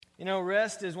You know,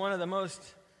 rest is one of the most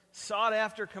sought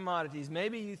after commodities.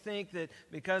 Maybe you think that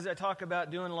because I talk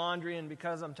about doing laundry and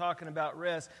because I'm talking about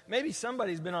rest, maybe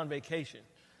somebody's been on vacation.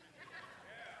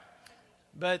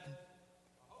 But,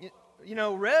 you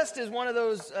know, rest is one of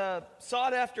those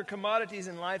sought after commodities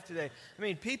in life today. I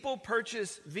mean, people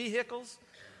purchase vehicles,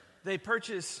 they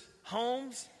purchase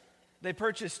homes, they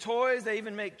purchase toys, they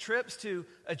even make trips to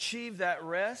achieve that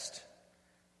rest.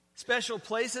 Special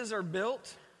places are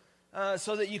built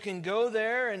so that you can go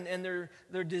there, and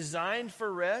they're designed for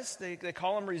rest. They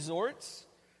call them resorts,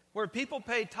 where people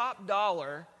pay top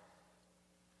dollar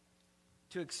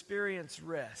to experience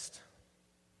rest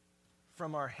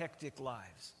from our hectic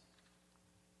lives.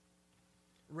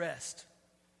 Rest.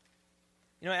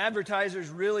 You know, advertisers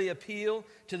really appeal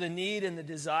to the need and the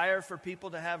desire for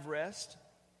people to have rest.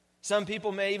 Some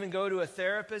people may even go to a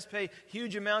therapist, pay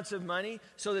huge amounts of money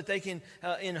so that they can,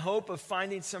 in hope of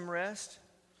finding some rest.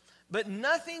 But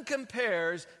nothing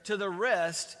compares to the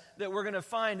rest that we're going to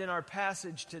find in our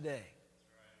passage today.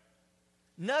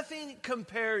 Nothing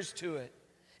compares to it.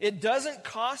 It doesn't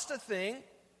cost a thing.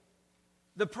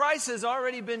 The price has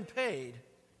already been paid.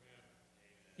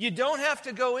 You don't have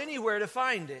to go anywhere to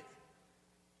find it.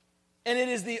 And it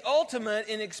is the ultimate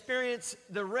in experience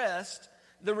the rest,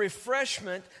 the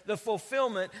refreshment, the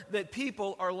fulfillment that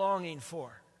people are longing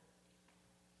for.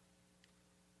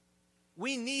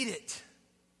 We need it.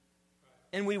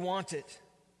 And we want it.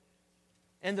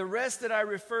 And the rest that I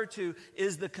refer to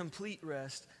is the complete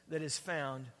rest that is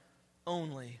found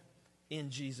only in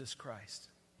Jesus Christ.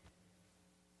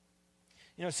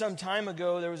 You know, some time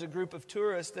ago, there was a group of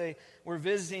tourists. They were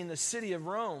visiting the city of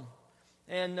Rome.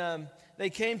 And they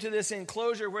came to this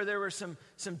enclosure where there were some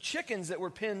chickens that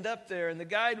were pinned up there. And the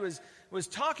guide was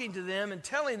talking to them and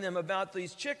telling them about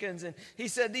these chickens. And he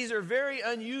said, these are very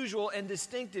unusual and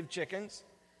distinctive chickens.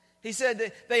 He said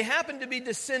that they happen to be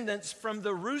descendants from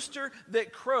the rooster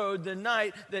that crowed the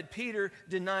night that Peter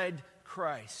denied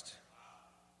Christ.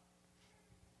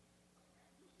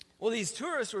 Well, these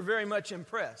tourists were very much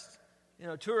impressed. You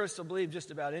know, tourists will believe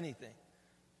just about anything.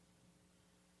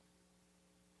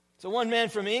 So one man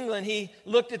from England, he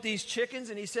looked at these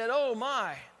chickens and he said, "Oh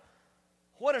my,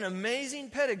 what an amazing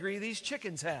pedigree these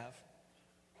chickens have."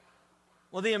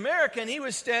 Well, the American, he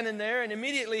was standing there, and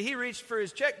immediately he reached for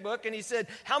his checkbook, and he said,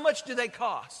 "How much do they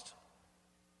cost?"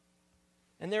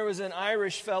 And there was an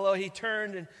Irish fellow. He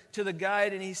turned to the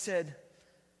guide, and he said,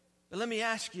 "But let me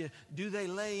ask you, do they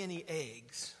lay any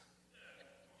eggs?"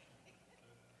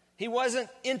 He wasn't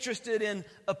interested in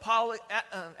apostolic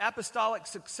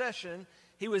succession.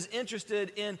 He was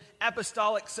interested in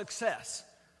apostolic success.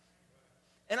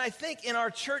 And I think in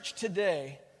our church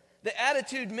today, the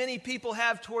attitude many people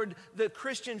have toward the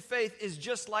Christian faith is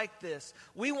just like this.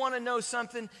 We want to know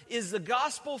something. Is the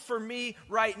gospel for me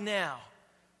right now?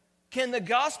 Can the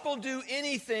gospel do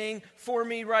anything for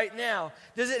me right now?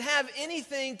 Does it have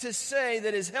anything to say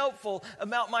that is helpful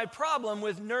about my problem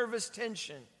with nervous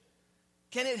tension?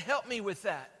 Can it help me with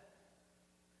that?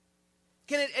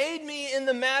 Can it aid me in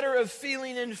the matter of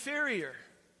feeling inferior?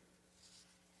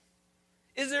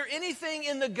 Is there anything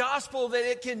in the gospel that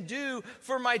it can do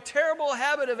for my terrible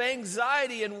habit of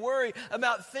anxiety and worry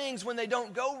about things when they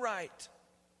don't go right?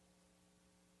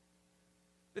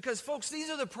 Because, folks, these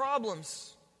are the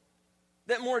problems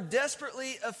that more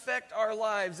desperately affect our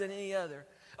lives than any other.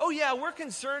 Oh yeah, we're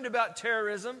concerned about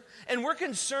terrorism, and we're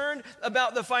concerned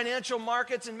about the financial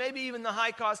markets and maybe even the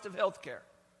high cost of health care.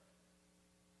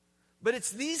 But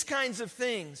it's these kinds of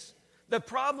things, the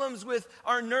problems with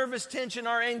our nervous tension,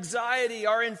 our anxiety,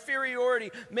 our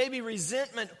inferiority, maybe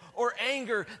resentment or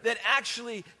anger, that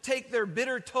actually take their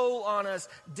bitter toll on us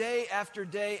day after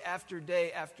day after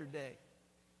day after day.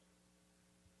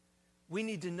 We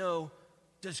need to know,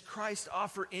 does Christ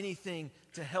offer anything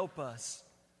to help us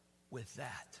with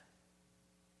that?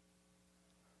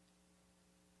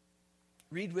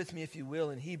 Read with me, if you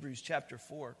will, in Hebrews chapter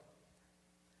 4.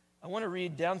 I want to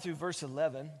read down through verse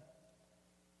 11.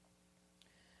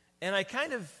 And I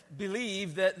kind of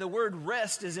believe that the word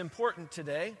rest is important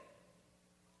today.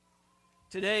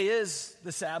 Today is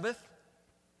the Sabbath.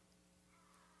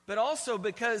 But also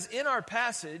because in our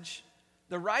passage,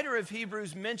 the writer of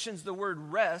Hebrews mentions the word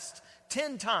rest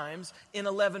 10 times in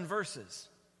 11 verses.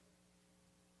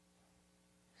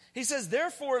 He says,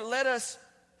 "Therefore let us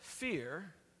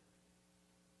fear,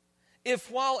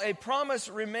 if while a promise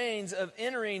remains of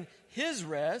entering his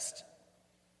rest,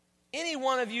 any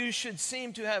one of you should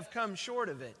seem to have come short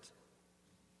of it.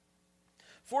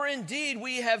 For indeed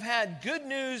we have had good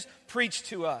news preached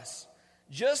to us,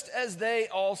 just as they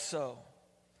also.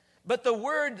 But the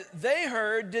word they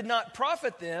heard did not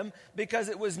profit them, because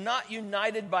it was not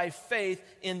united by faith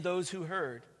in those who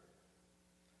heard.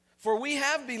 For we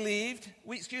who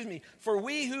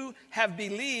have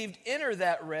believed enter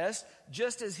that rest,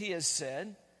 just as he has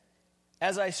said,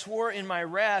 as I swore in my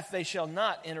wrath, they shall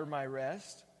not enter my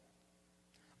rest.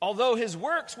 Although his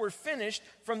works were finished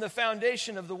from the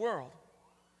foundation of the world.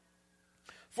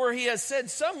 For he has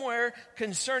said somewhere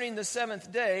concerning the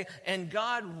seventh day, and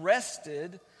God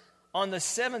rested on the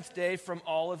seventh day from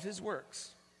all of his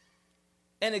works.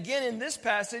 And again in this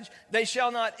passage, they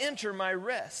shall not enter my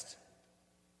rest.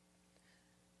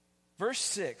 Verse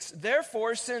 6,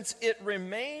 therefore, since it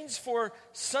remains for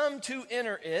some to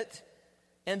enter it,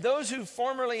 and those who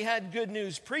formerly had good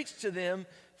news preached to them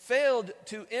failed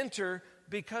to enter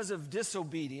because of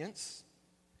disobedience,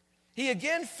 he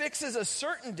again fixes a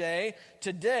certain day,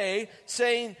 today,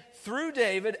 saying through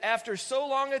David, after so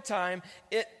long a time,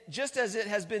 just as it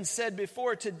has been said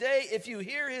before, today, if you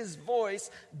hear his voice,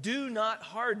 do not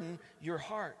harden your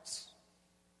hearts.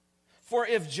 For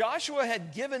if Joshua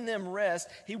had given them rest,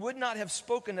 he would not have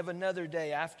spoken of another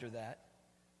day after that.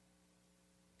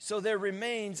 So there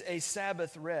remains a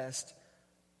Sabbath rest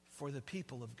for the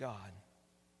people of God.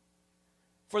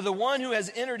 For the one who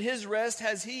has entered his rest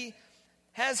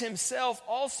has himself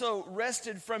also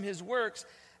rested from his works,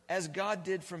 as God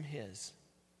did from his.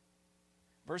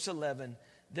 Verse 11,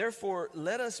 therefore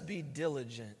let us be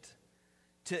diligent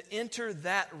to enter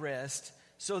that rest,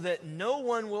 so that no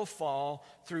one will fall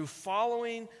through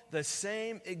following the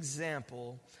same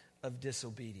example of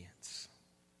disobedience.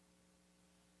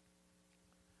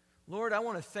 Lord, I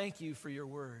want to thank you for your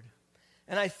word.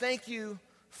 And I thank you,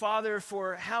 Father,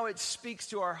 for how it speaks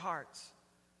to our hearts.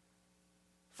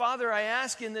 Father, I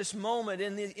ask in this moment,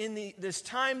 in this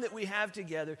time that we have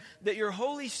together, that your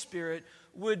Holy Spirit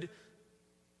would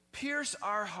pierce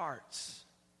our hearts.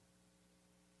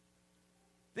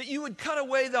 That you would cut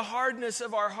away the hardness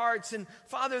of our hearts, and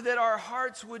Father, that our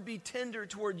hearts would be tender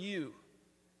toward you.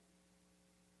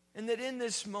 And that in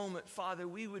this moment, Father,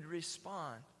 we would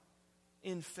respond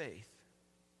in faith,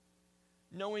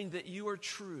 knowing that you are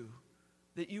true,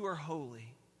 that you are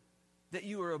holy, that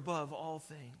you are above all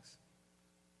things.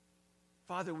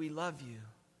 Father, we love you.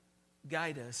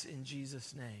 Guide us in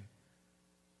Jesus' name.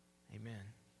 Amen.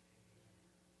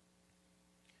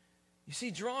 You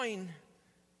see, drawing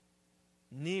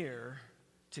near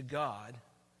to God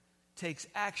takes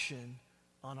action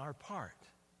on our part.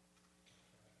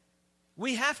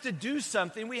 We have to do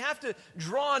something. We have to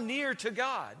draw near to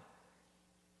God.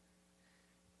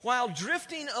 While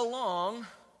drifting along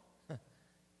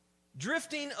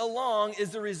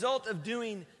is the result of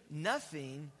doing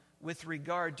nothing with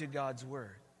regard to God's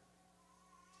word.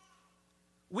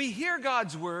 We hear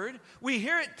God's word, we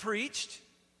hear it preached,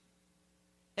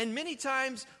 and many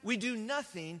times we do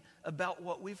nothing about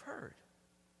what we've heard.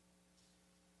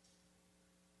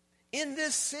 In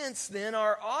this sense, then,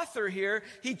 our author here,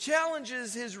 he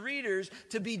challenges his readers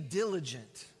to be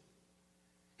diligent.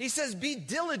 He says, be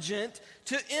diligent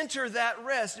to enter that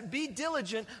rest. Be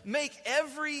diligent. Make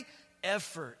every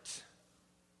effort.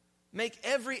 Make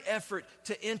every effort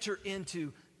to enter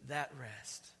into that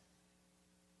rest.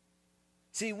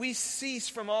 See, we cease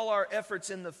from all our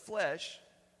efforts in the flesh,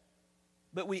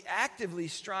 but we actively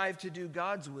strive to do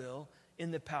God's will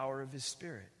in the power of his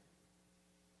Spirit.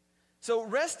 So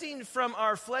resting from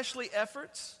our fleshly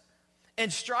efforts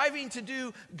and striving to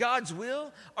do God's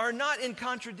will are not in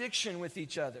contradiction with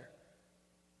each other.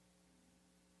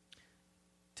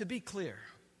 To be clear,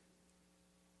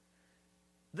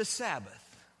 the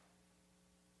Sabbath,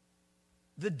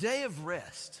 the day of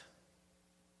rest,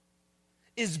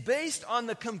 is based on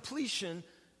the completion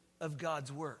of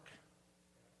God's work.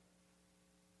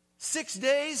 6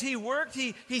 days he worked,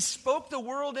 he spoke the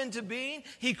world into being,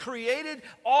 he created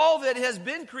all that has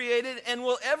been created and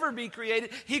will ever be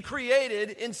created. He created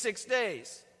in 6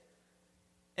 days.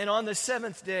 And on the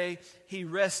seventh day, he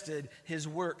rested, his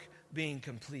work being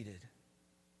completed.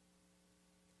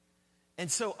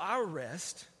 And so our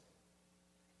rest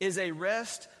is a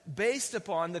rest based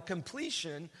upon the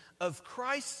completion of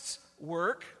Christ's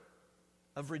work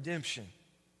of redemption.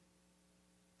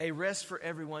 A rest for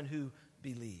everyone who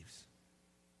believes.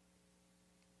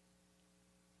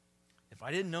 If I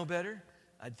didn't know better,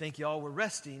 I'd think y'all were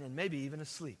resting and maybe even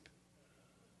asleep.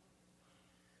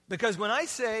 Because when I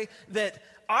say that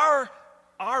our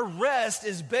rest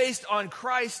is based on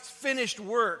Christ's finished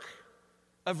work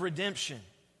of redemption,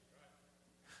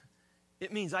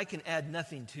 it means I can add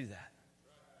nothing to that.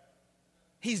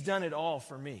 He's done it all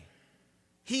for me.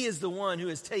 He is the one who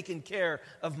has taken care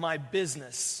of my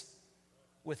business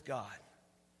with God.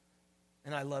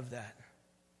 And I love that.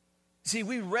 See,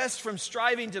 we rest from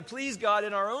striving to please God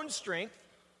in our own strength,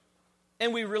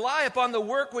 and we rely upon the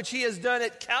work which He has done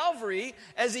at Calvary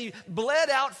as He bled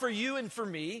out for you and for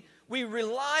me. We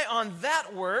rely on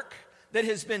that work that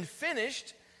has been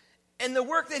finished and the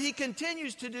work that He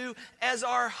continues to do as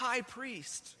our high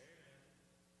priest.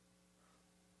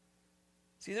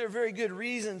 See, there are very good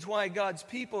reasons why God's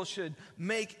people should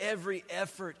make every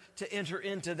effort to enter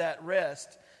into that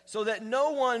rest, so that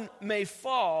no one may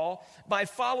fall by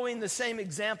following the same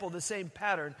example, the same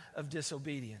pattern of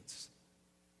disobedience.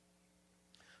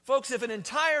 Folks, if an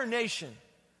entire nation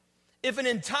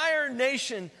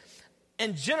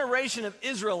and generation of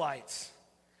Israelites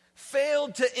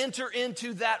failed to enter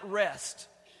into that rest,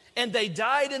 and they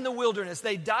died in the wilderness,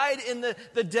 they died in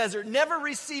the desert, never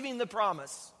receiving the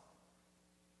promise,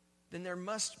 then there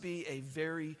must be a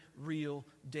very real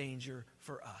danger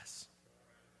for us.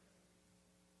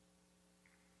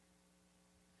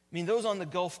 I mean, those on the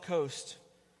Gulf Coast,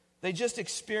 they just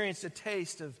experienced a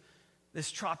taste of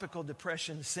this tropical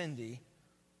depression, Cindy.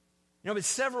 But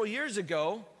several years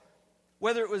ago,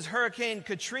 whether it was Hurricane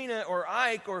Katrina or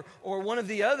Ike or one of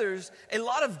the others, a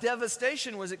lot of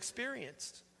devastation was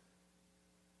experienced.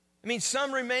 I mean,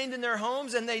 some remained in their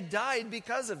homes and they died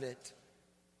because of it.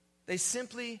 They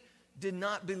simply did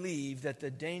not believe that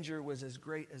the danger was as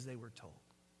great as they were told.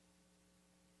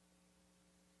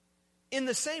 In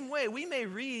the same way, we may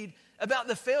read about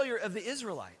the failure of the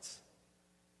Israelites,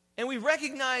 and we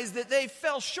recognize that they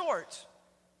fell short,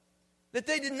 that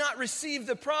they did not receive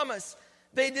the promise,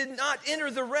 they did not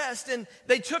enter the rest, and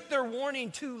they took their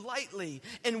warning too lightly.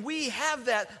 And we have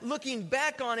that looking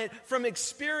back on it from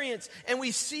experience, and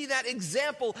we see that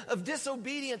example of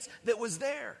disobedience that was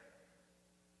there.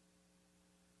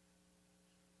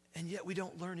 And yet we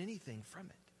don't learn anything from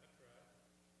it.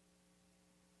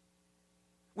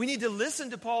 We need to listen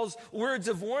to Paul's words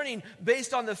of warning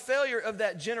based on the failure of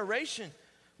that generation.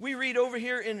 We read over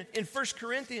here in 1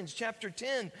 Corinthians chapter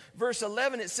 10, verse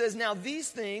 11, it says, "Now these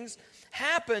things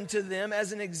happened to them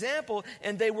as an example,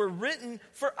 and they were written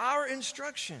for our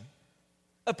instruction,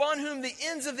 upon whom the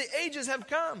ends of the ages have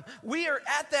come." We are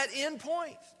at that end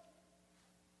point.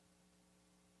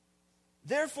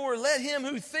 "Therefore, let him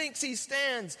who thinks he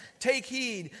stands take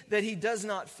heed that he does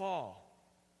not fall."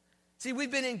 See,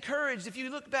 we've been encouraged. If you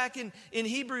look back in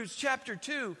Hebrews chapter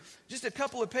 2, just a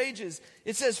couple of pages,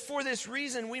 it says, "For this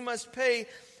reason we must pay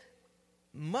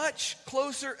much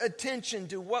closer attention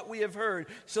to what we have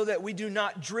heard, so that we do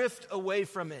not drift away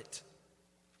from it."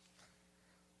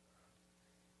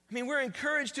 I mean, we're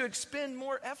encouraged to expend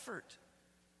more effort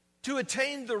to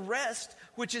attain the rest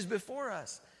which is before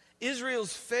us.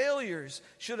 Israel's failures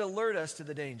should alert us to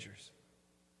the dangers.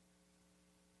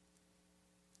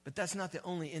 But that's not the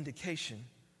only indication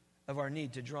of our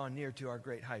need to draw near to our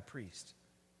great high priest.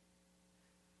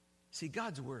 See,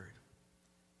 God's word,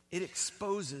 it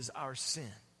exposes our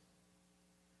sin.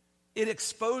 It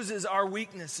exposes our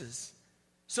weaknesses,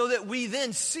 so that we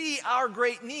then see our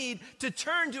great need to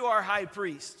turn to our high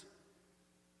priest.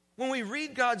 When we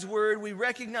read God's word, we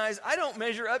recognize, I don't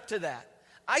measure up to that.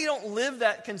 I don't live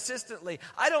that consistently.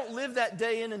 I don't live that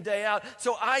day in and day out.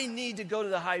 So I need to go to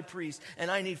the high priest, and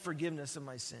I need forgiveness of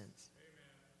my sins. Amen.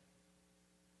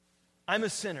 I'm a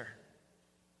sinner.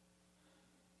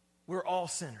 We're all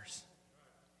sinners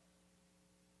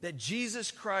that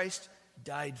Jesus Christ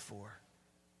died for.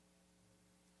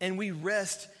 And we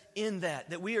rest in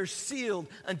that we are sealed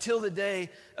until the day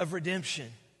of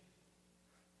redemption.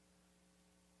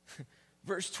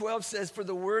 Verse 12 says, "For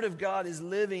the word of God is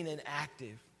living and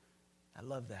active." I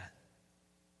love that.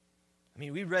 I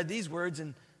mean, we read these words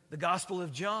in the Gospel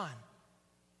of John.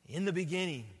 "In the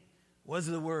beginning was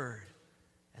the Word,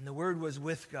 and the Word was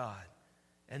with God,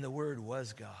 and the Word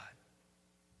was God."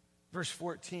 Verse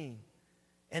 14,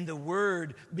 "And the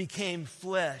Word became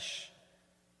flesh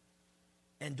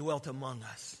and dwelt among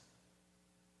us."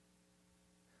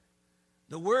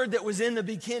 The Word that was in the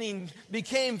beginning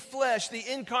became flesh, the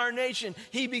incarnation.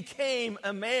 He became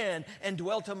a man and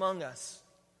dwelt among us.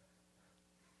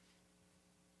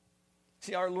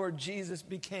 See, our Lord Jesus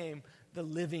became the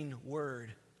living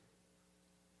Word.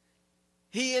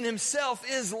 He in himself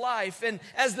is life, and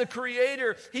as the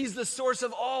Creator, he's the source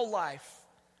of all life.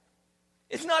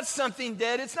 It's not something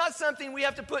dead. It's not something we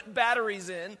have to put batteries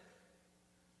in.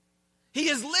 He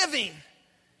is living.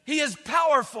 He is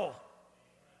powerful.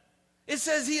 It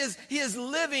says he is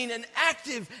living and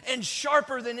active and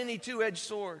sharper than any two-edged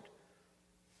sword.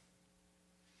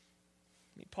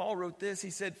 Paul wrote this.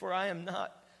 He said, "For I am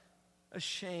not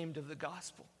ashamed of the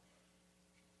gospel,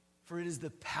 for it is the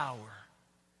power.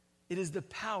 It is the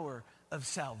power of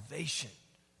salvation.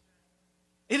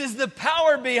 It is the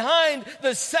power behind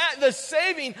the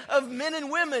saving of men and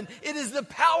women. It is the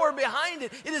power behind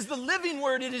it. It is the living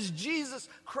word. It is Jesus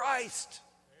Christ.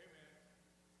 Amen.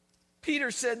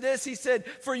 Peter said this. He said,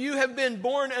 "For you have been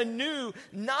born anew,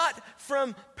 not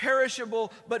from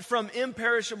perishable, but from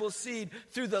imperishable seed,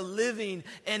 through the living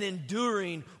and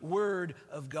enduring word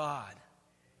of God."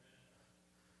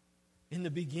 In the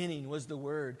beginning was the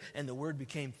Word, and the Word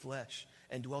became flesh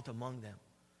and dwelt among them.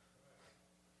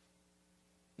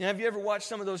 You know, have you ever watched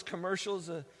some of those commercials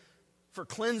for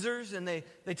cleansers? And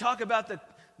they talk about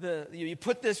you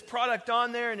put this product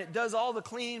on there and it does all the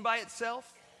cleaning by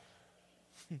itself.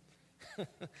 You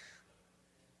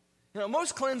know,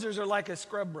 most cleansers are like a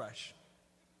scrub brush.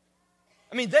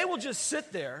 I mean, they will just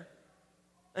sit there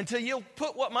until you'll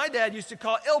put what my dad used to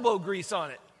call elbow grease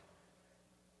on it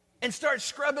and start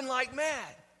scrubbing like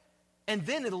mad. And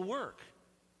then it'll work.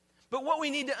 But what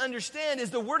we need to understand is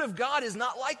the Word of God is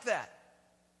not like that.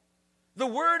 The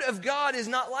Word of God is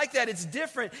not like that. It's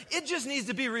different. It just needs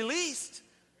to be released.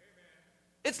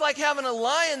 It's like having a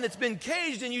lion that's been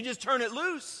caged and you just turn it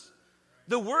loose.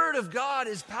 The Word of God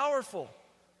is powerful.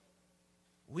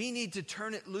 We need to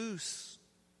turn it loose.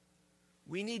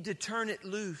 We need to turn it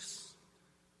loose.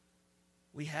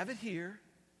 We have it here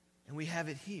and we have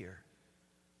it here,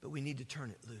 but we need to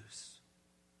turn it loose.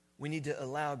 We need to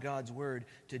allow God's Word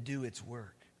to do its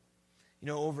work. You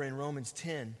know, over in Romans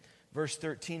 10, verse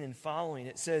 13 and following,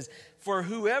 it says, "For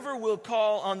whoever will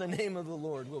call on the name of the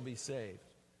Lord will be saved."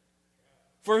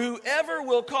 For whoever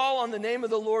will call on the name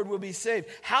of the Lord will be saved.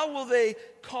 How will they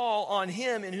call on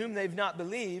Him in whom they've not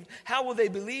believed? How will they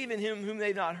believe in Him whom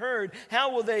they've not heard? How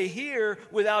will they hear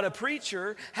without a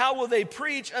preacher? How will they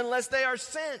preach unless they are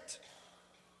sent?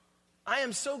 I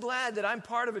am so glad that I'm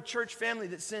part of a church family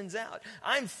that sends out.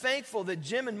 I'm thankful that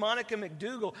Jim and Monica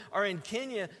McDougall are in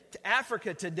Kenya, to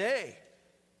Africa today.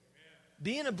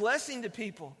 Being a blessing to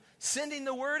people, sending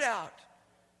the word out.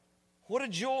 What a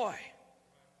joy.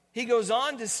 He goes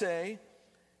on to say,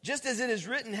 "Just as it is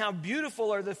written, how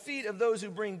beautiful are the feet of those who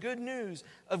bring good news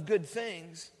of good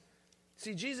things."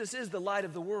 See, Jesus is the light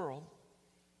of the world.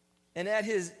 And at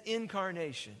His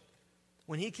incarnation,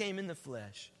 when He came in the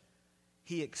flesh,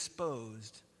 He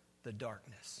exposed the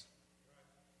darkness.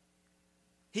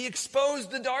 He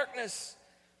exposed the darkness.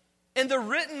 And the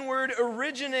written word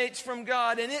originates from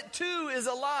God, and it too is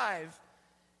alive.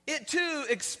 It too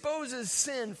exposes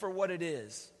sin for what it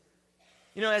is.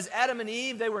 You know, as Adam and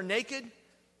Eve, they were naked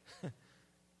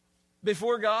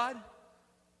before God,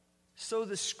 so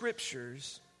the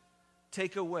Scriptures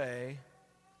take away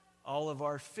all of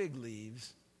our fig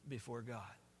leaves before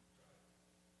God.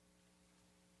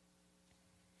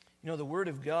 You know, the Word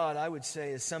of God, I would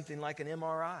say, is something like an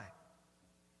MRI.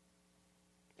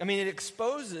 I mean, it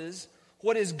exposes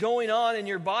what is going on in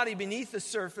your body beneath the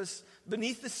surface,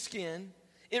 beneath the skin.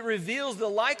 It reveals the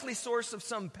likely source of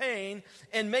some pain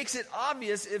and makes it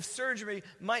obvious if surgery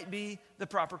might be the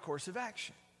proper course of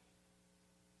action.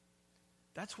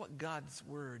 That's what God's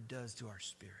Word does to our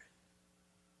spirit.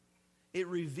 It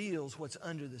reveals what's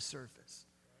under the surface.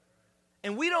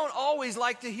 And we don't always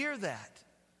like to hear that.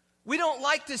 We don't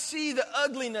like to see the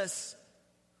ugliness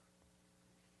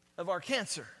of our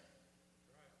cancer.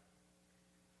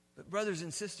 But brothers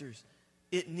and sisters,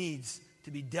 it needs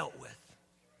to be dealt with.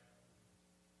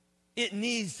 It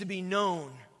needs to be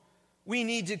known. We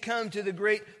need to come to the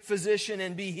great physician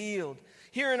and be healed.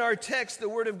 Here in our text, the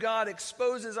Word of God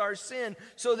exposes our sin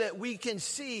so that we can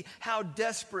see how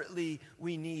desperately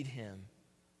we need Him.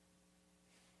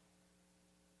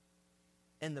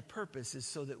 And the purpose is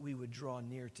so that we would draw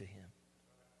near to Him.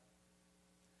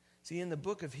 See, in the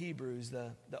book of Hebrews,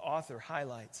 the author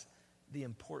highlights the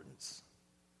importance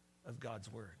of God's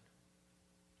Word.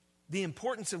 The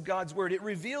importance of God's Word. It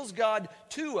reveals God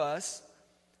to us,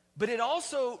 but it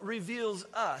also reveals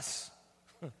us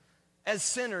as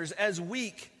sinners, as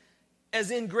weak,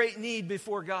 as in great need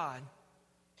before God.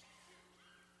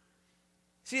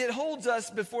 See, it holds us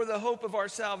before the hope of our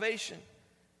salvation,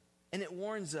 and it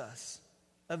warns us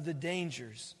of the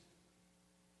dangers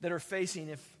that are facing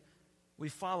if we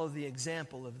follow the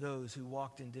example of those who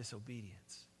walked in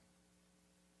disobedience.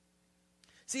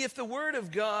 See, if the Word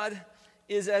of God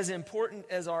is as important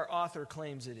as our author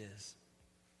claims it is,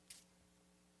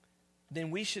 then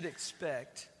we should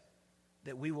expect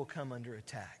that we will come under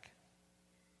attack.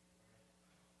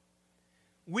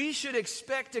 We should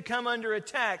expect to come under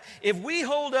attack. If we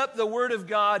hold up the Word of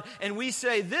God and we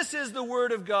say, "This is the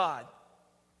Word of God,"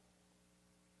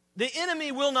 the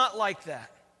enemy will not like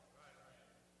that.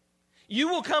 You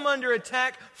will come under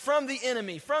attack from the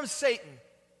enemy, from Satan.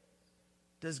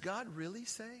 Does God really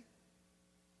say?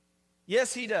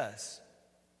 Yes, He does.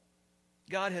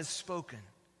 God has spoken.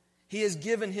 He has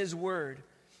given His word.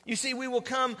 You see, we will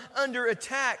come under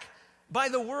attack by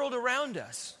the world around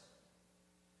us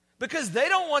because they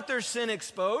don't want their sin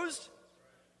exposed.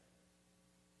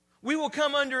 We will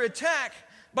come under attack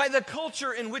by the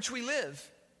culture in which we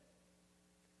live.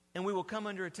 And we will come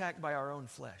under attack by our own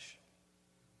flesh.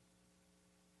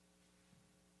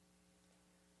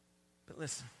 But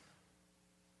listen,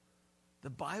 the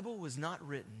Bible was not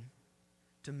written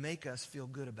to make us feel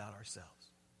good about ourselves.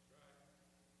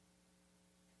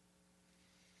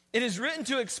 It is written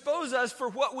to expose us for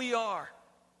what we are.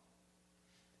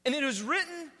 And it was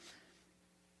written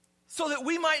so that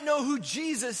we might know who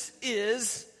Jesus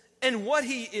is and what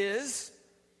He is.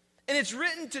 And it's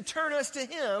written to turn us to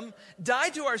Him, die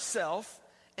to ourselves,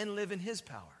 and live in His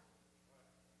power.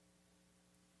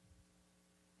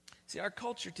 See, our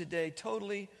culture today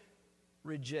totally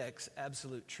rejects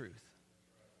absolute truth.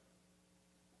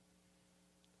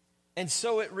 And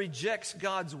so it rejects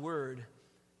God's word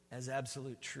as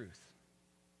absolute truth.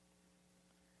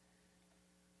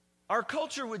 Our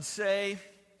culture would say,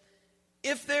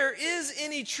 if there is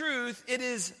any truth, it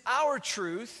is our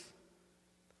truth,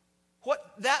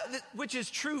 that which is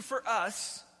true for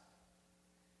us,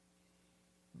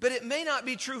 but it may not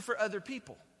be true for other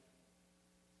people.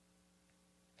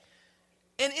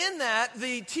 And in that,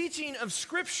 the teaching of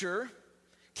Scripture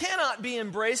cannot be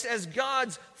embraced as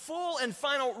God's full and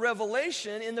final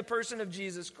revelation in the person of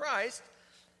Jesus Christ.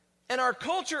 And our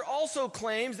culture also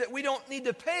claims that we don't need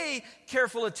to pay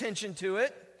careful attention to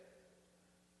it,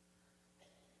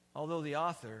 although the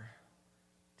author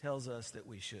tells us that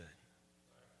we should.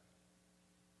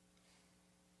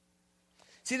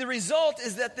 See, the result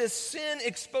is that this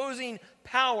sin-exposing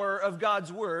power of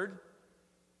God's word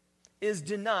is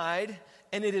denied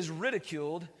and it is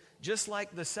ridiculed, just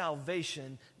like the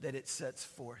salvation that it sets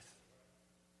forth.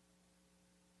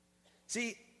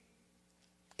 See,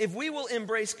 if we will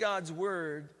embrace God's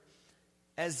word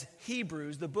as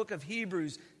Hebrews, the book of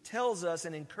Hebrews tells us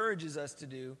and encourages us to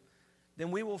do, then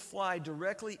we will fly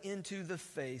directly into the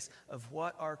face of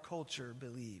what our culture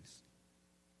believes.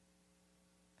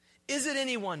 Is it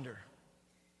any wonder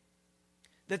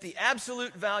that the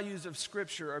absolute values of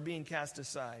Scripture are being cast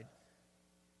aside,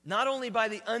 not only by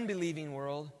the unbelieving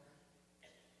world,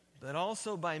 but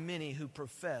also by many who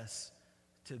profess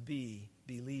to be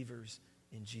believers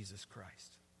in Jesus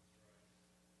Christ?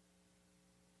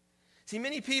 See,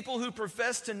 many people who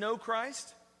profess to know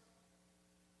Christ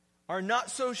are not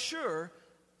so sure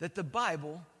that the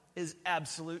Bible is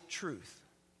absolute truth.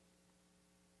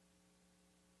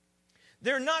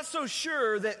 They're not so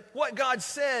sure that what God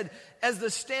said as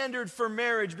the standard for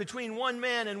marriage between one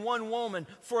man and one woman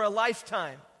for a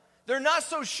lifetime, they're not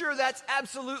so sure that's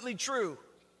absolutely true.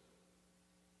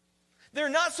 They're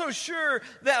not so sure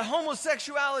that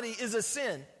homosexuality is a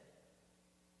sin.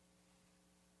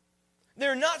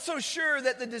 They're not so sure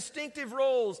that the distinctive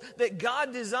roles that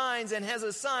God designs and has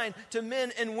assigned to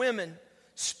men and women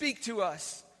speak to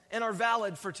us and are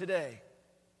valid for today.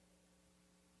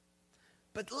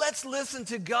 But let's listen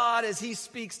to God as He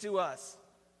speaks to us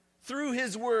through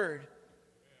His word.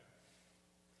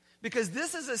 Because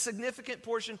this is a significant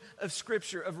portion of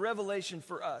Scripture, of revelation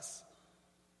for us.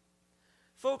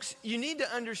 Folks, you need to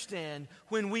understand,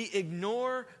 when we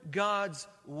ignore God's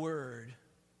word,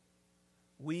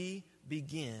 we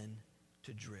begin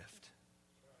to drift.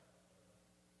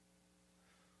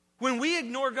 When we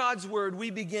ignore God's word, we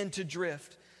begin to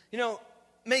drift. You know,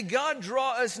 may God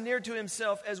draw us near to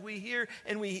Himself as we hear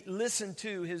and we listen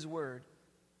to His word.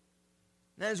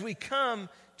 And as we come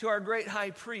to our great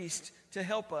high priest to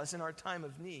help us in our time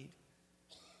of need.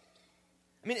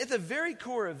 I mean, at the very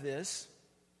core of this,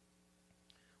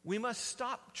 we must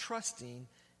stop trusting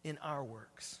in our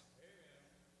works.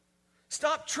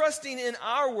 Stop trusting in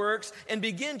our works and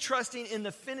begin trusting in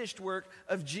the finished work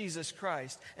of Jesus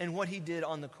Christ and what He did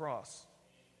on the cross.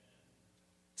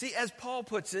 See, as Paul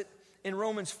puts it in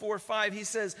Romans 4:5, he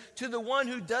says, "To the one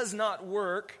who does not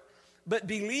work, but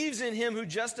believes in Him who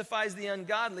justifies the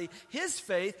ungodly, his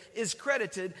faith is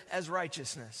credited as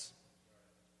righteousness."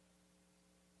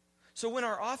 So when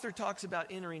our author talks about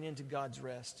entering into God's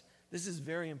rest, this is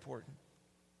very important.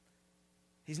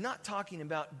 He's not talking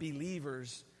about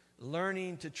believers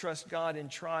learning to trust God in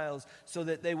trials so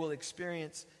that they will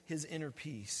experience His inner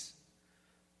peace.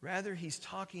 Rather, he's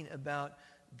talking about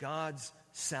God's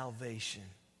salvation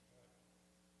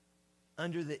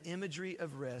under the imagery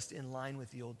of rest in line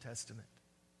with the Old Testament.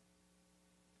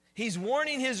 He's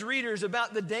warning his readers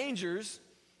about the dangers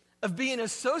of being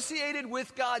associated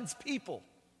with God's people.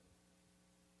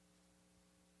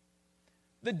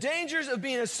 The dangers of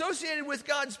being associated with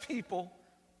God's people,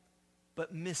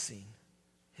 but missing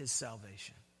his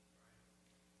salvation.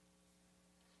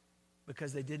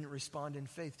 Because they didn't respond in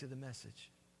faith to the message.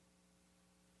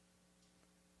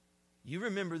 You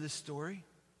remember this story.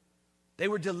 They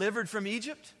were delivered from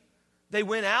Egypt. They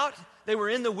went out. They were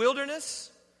in the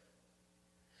wilderness.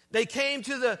 They came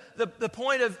to the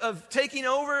point of taking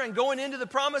over and going into the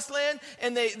promised land,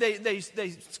 and they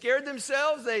scared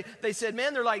themselves. They said,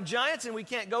 man, they're like giants, and we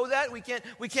can't go that. We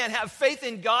can't have faith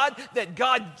in God that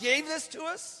God gave this to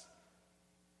us.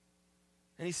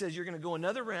 And he says, you're going to go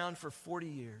another round for 40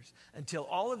 years until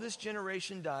all of this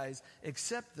generation dies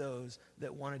except those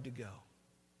that wanted to go.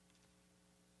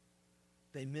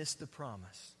 They missed the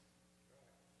promise.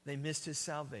 They missed his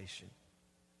salvation.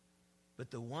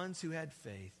 But the ones who had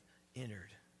faith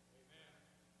entered.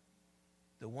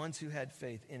 The ones who had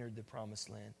faith entered the promised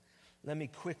land. Let me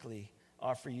quickly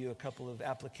offer you a couple of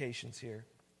applications here.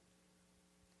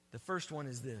 The first one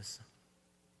is this.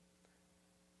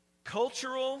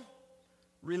 Cultural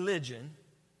religion,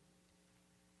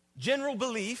 general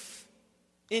belief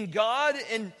in God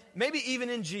and maybe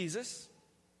even in Jesus,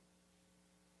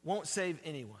 won't save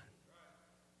anyone.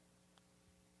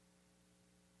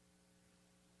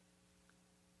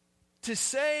 To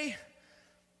say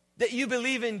that you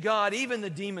believe in God, even the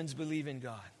demons believe in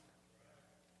God.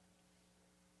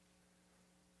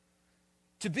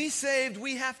 To be saved,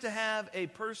 we have to have a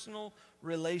personal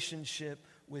relationship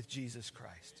with Jesus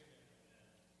Christ.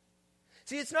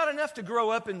 See, it's not enough to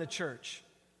grow up in the church.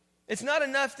 It's not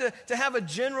enough to have a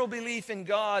general belief in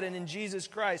God and in Jesus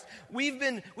Christ. We've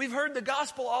heard the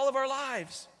gospel all of our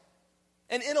lives.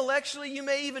 And intellectually, you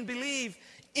may even believe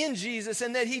in Jesus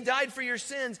and that he died for your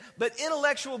sins, but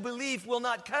intellectual belief will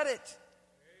not cut it.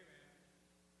 Amen.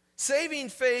 Saving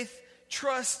faith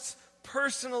trusts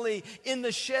personally in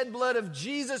the shed blood of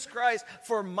Jesus Christ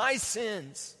for my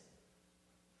sins.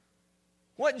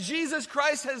 What Jesus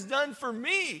Christ has done for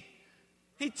me.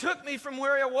 He took me from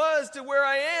where I was to where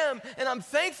I am, and I'm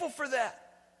thankful for that.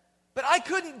 But I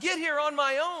couldn't get here on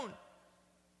my own.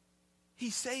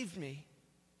 He saved me.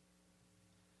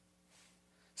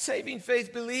 Saving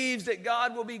faith believes that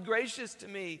God will be gracious to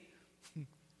me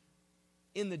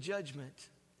in the judgment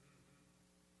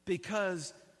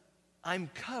because I'm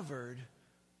covered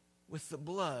with the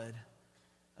blood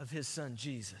of his son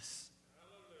Jesus.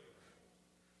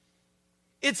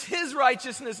 It's his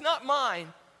righteousness, not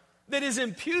mine, that is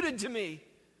imputed to me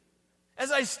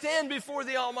as I stand before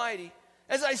the Almighty,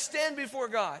 as I stand before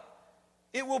God.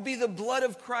 It will be the blood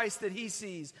of Christ that he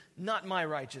sees, not my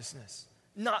righteousness,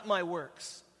 not my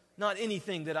works, not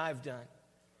anything that I've done.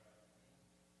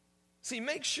 See,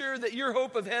 make sure that your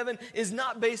hope of heaven is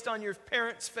not based on your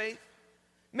parents' faith.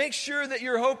 Make sure that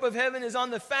your hope of heaven is not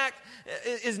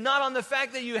on the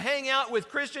fact that you hang out with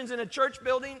Christians in a church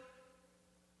building.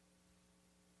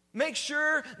 Make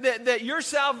sure that your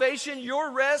salvation,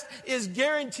 your rest is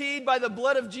guaranteed by the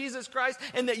blood of Jesus Christ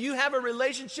and that you have a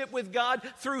relationship with God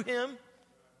through him.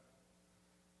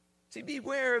 See,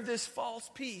 beware of this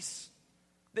false peace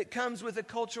that comes with a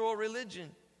cultural religion.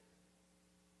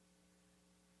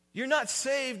 You're not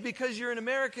saved because you're an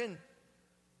American,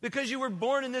 because you were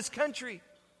born in this country.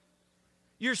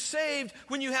 You're saved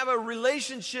when you have a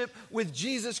relationship with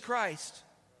Jesus Christ.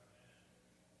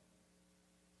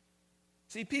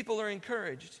 See, people are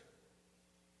encouraged.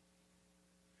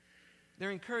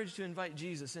 They're encouraged to invite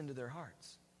Jesus into their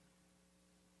hearts.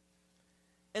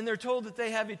 And they're told that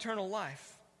they have eternal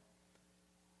life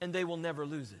and they will never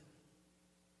lose it.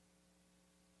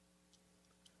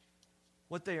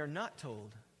 What they are not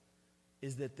told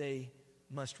is that they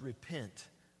must repent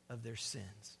of their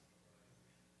sins.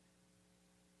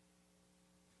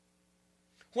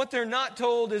 What they're not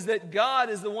told is that God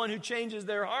is the one who changes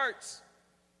their hearts.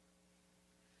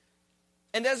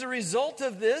 And as a result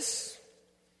of this,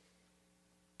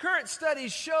 current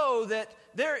studies show that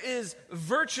there is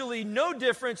virtually no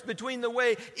difference between the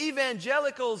way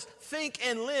evangelicals think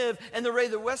and live and the way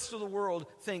the rest of the world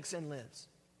thinks and lives.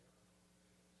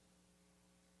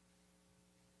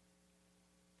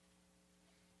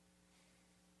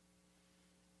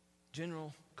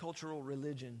 General cultural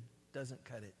religion doesn't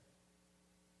cut it.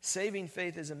 Saving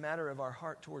faith is a matter of our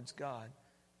heart towards God,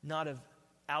 not of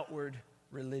outward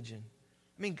religion.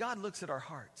 I mean, God looks at our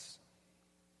hearts,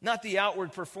 not the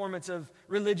outward performance of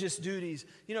religious duties.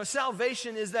 You know,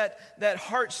 salvation is that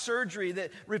heart surgery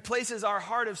that replaces our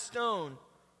heart of stone,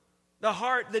 the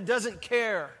heart that doesn't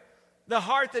care, the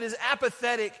heart that is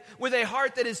apathetic with a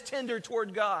heart that is tender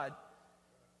toward God,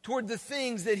 toward the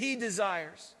things that he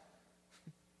desires.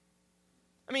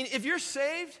 I mean, if you're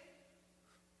saved,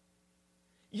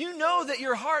 you know that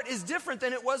your heart is different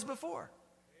than it was before.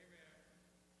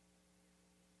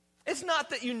 It's not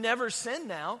that you never sin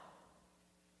now,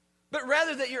 but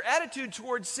rather that your attitude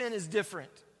towards sin is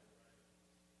different.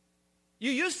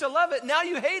 You used to love it, now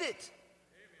you hate it.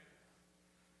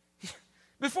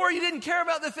 Before you didn't care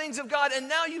about the things of God, and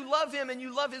now you love Him and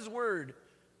you love His Word.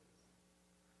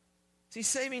 See,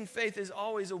 saving faith is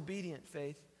always obedient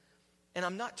faith. And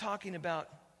I'm not talking about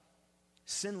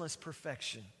sinless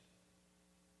perfection.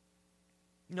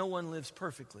 No one lives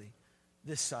perfectly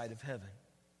this side of heaven.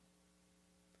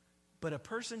 But a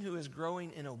person who is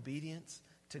growing in obedience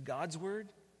to God's Word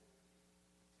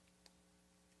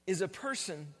is a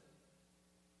person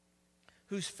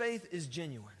whose faith is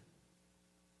genuine.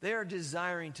 They are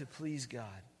desiring to please God.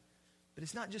 But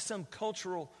it's not just some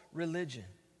cultural religion.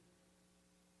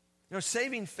 You know,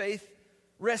 saving faith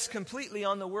rests completely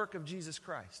on the work of Jesus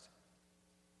Christ.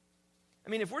 I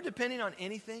mean, if we're depending on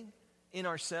anything in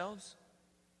ourselves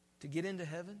to get into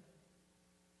heaven,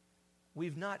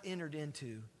 we've not entered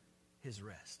into His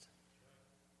rest.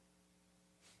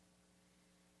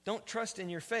 Don't trust in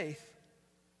your faith.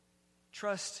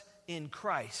 Trust in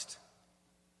Christ.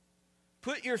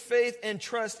 Put your faith and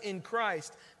trust in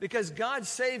Christ, because God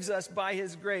saves us by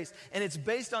His grace. And it's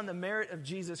based on the merit of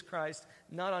Jesus Christ,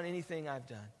 not on anything I've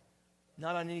done,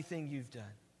 not on anything you've done.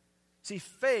 See,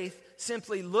 faith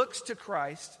simply looks to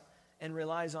Christ and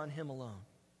relies on Him alone.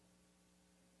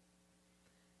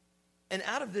 And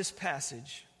out of this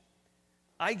passage,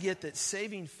 I get that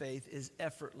saving faith is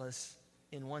effortless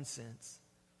in one sense,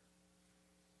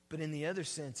 but in the other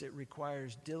sense, it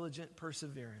requires diligent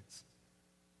perseverance.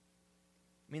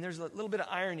 I mean, there's a little bit of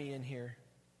irony in here.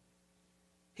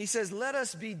 He says, let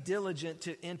us be diligent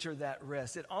to enter that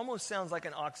rest. It almost sounds like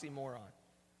an oxymoron.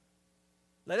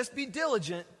 Let us be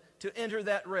diligent to enter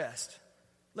that rest.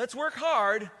 Let's work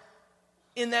hard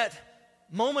in that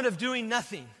moment of doing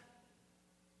nothing.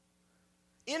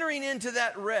 Entering into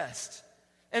that rest.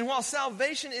 And while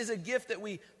salvation is a gift that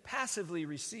we passively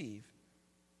receive,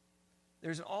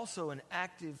 there's also an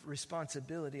active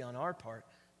responsibility on our part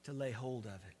to lay hold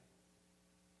of it.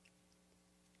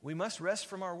 We must rest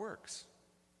from our works,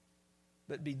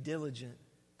 but be diligent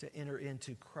to enter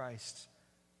into Christ's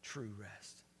true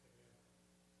rest.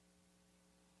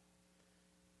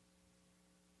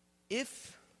 Let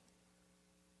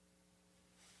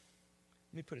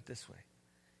me put it this way.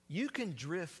 You can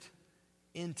drift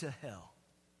into hell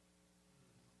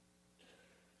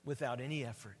without any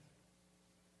effort.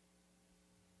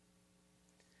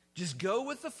 Just go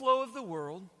with the flow of the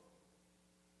world.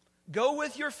 Go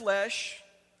with your flesh.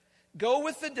 Go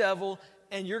with the devil,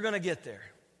 and you're going to get there.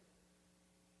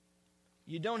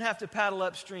 You don't have to paddle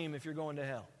upstream if you're going to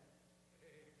hell.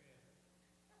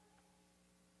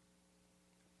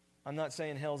 I'm not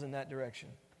saying hell's in that direction.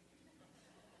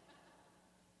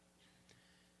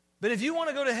 But if you want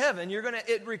to go to heaven,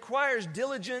 it requires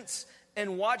diligence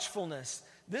and watchfulness.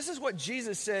 This is what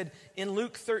Jesus said in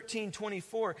Luke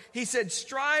 13:24. He said,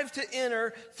 strive to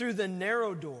enter through the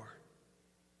narrow door.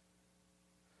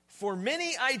 For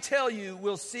many, I tell you,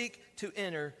 will seek to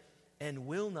enter and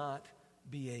will not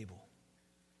be able.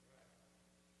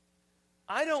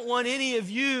 I don't want any of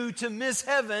you to miss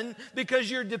heaven because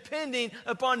you're depending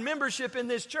upon membership in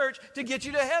this church to get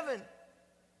you to heaven.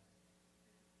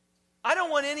 I don't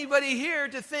want anybody here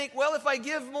to think, well, if I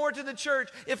give more to the church,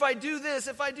 if I do this,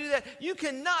 if I do that, you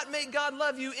cannot make God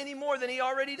love you any more than He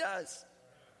already does.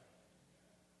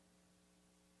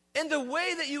 And the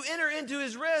way that you enter into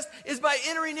His rest is by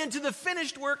entering into the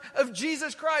finished work of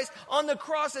Jesus Christ on the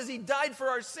cross as He died for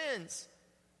our sins.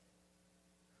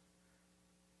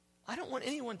 I don't want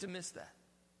anyone to miss that.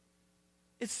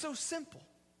 It's so simple,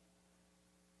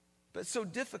 but so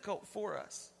difficult for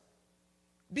us.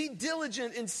 Be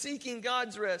diligent in seeking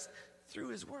God's rest through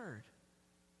His Word.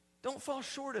 Don't fall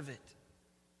short of it.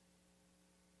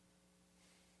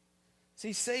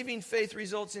 See, saving faith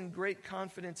results in great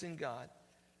confidence in God,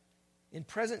 in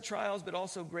present trials, but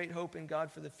also great hope in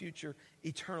God for the future,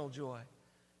 eternal joy.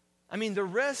 I mean, the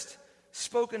rest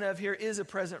spoken of here is a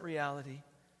present reality,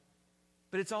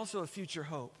 but it's also a future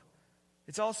hope.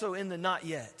 It's also in the not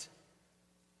yet.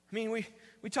 I mean,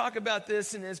 we talk about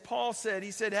this, and as Paul said,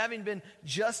 he said, having been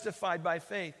justified by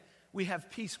faith, we have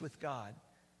peace with God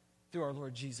through our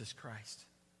Lord Jesus Christ.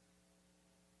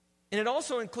 And it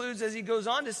also includes, as he goes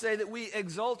on to say, that we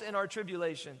exult in our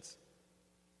tribulations,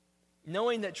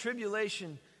 knowing that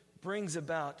tribulation brings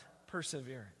about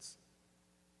perseverance.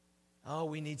 Oh,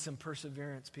 we need some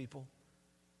perseverance, people.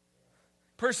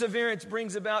 Perseverance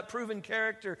brings about proven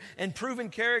character, and proven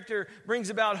character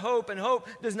brings about hope, and hope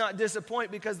does not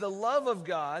disappoint because the love of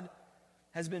God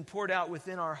has been poured out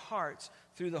within our hearts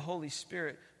through the Holy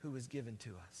Spirit who was given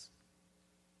to us.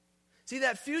 See,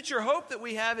 that future hope that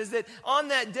we have is that on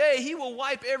that day, He will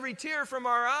wipe every tear from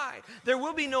our eye. There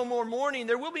will be no more mourning.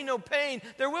 There will be no pain.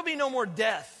 There will be no more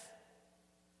death.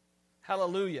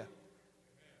 Hallelujah.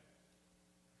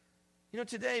 You know,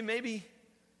 today, maybe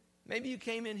you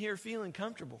came in here feeling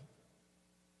comfortable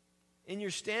in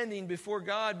your standing before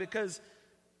God because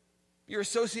you're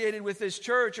associated with this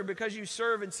church, or because you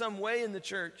serve in some way in the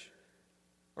church,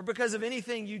 or because of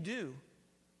anything you do.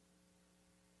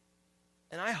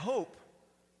 And I hope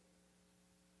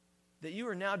that you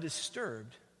are now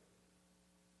disturbed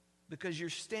because your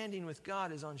standing with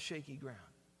God is on shaky ground.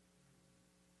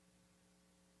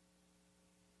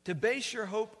 To base your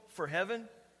hope for heaven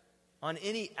on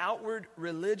any outward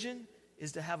religion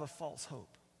is to have a false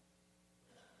hope.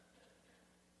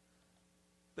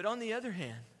 But on the other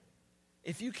hand,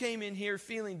 if you came in here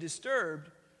feeling disturbed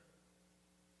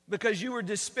because you were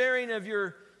despairing of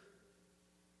your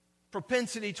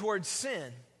propensity towards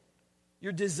sin,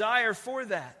 your desire for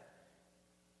that,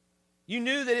 you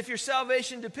knew that if your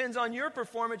salvation depends on your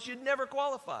performance, you'd never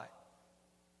qualify.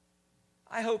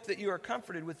 I hope that you are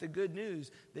comforted with the good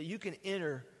news that you can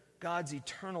enter God's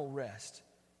eternal rest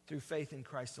through faith in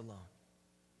Christ alone.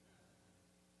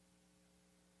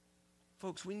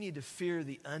 Folks, we need to fear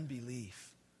the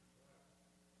unbelief.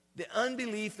 The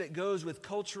unbelief that goes with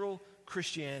cultural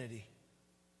Christianity.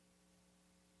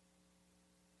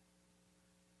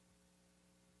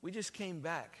 We just came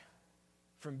back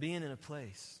from being in a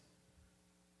place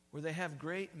where they have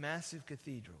great, massive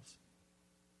cathedrals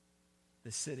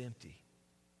that sit empty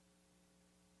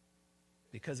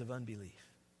because of unbelief.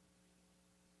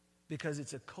 Because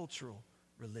it's a cultural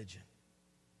religion.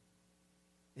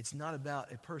 It's not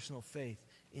about a personal faith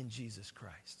in Jesus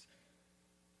Christ.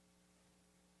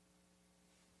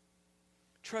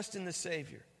 Trust in the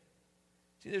Savior.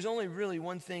 See, there's only really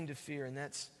one thing to fear, and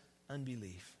that's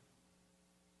unbelief.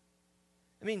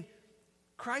 I mean,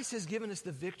 Christ has given us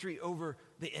the victory over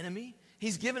the enemy.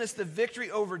 He's given us the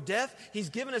victory over death. He's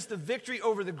given us the victory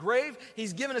over the grave.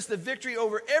 He's given us the victory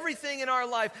over everything in our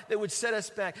life that would set us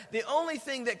back. The only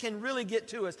thing that can really get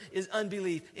to us is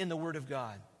unbelief in the Word of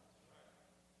God.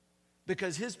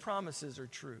 Because His promises are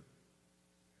true.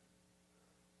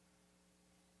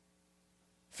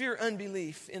 Fear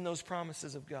unbelief in those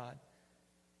promises of God.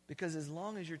 Because as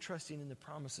long as you're trusting in the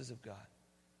promises of God,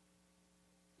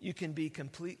 you can be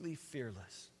completely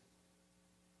fearless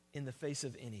in the face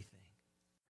of anything.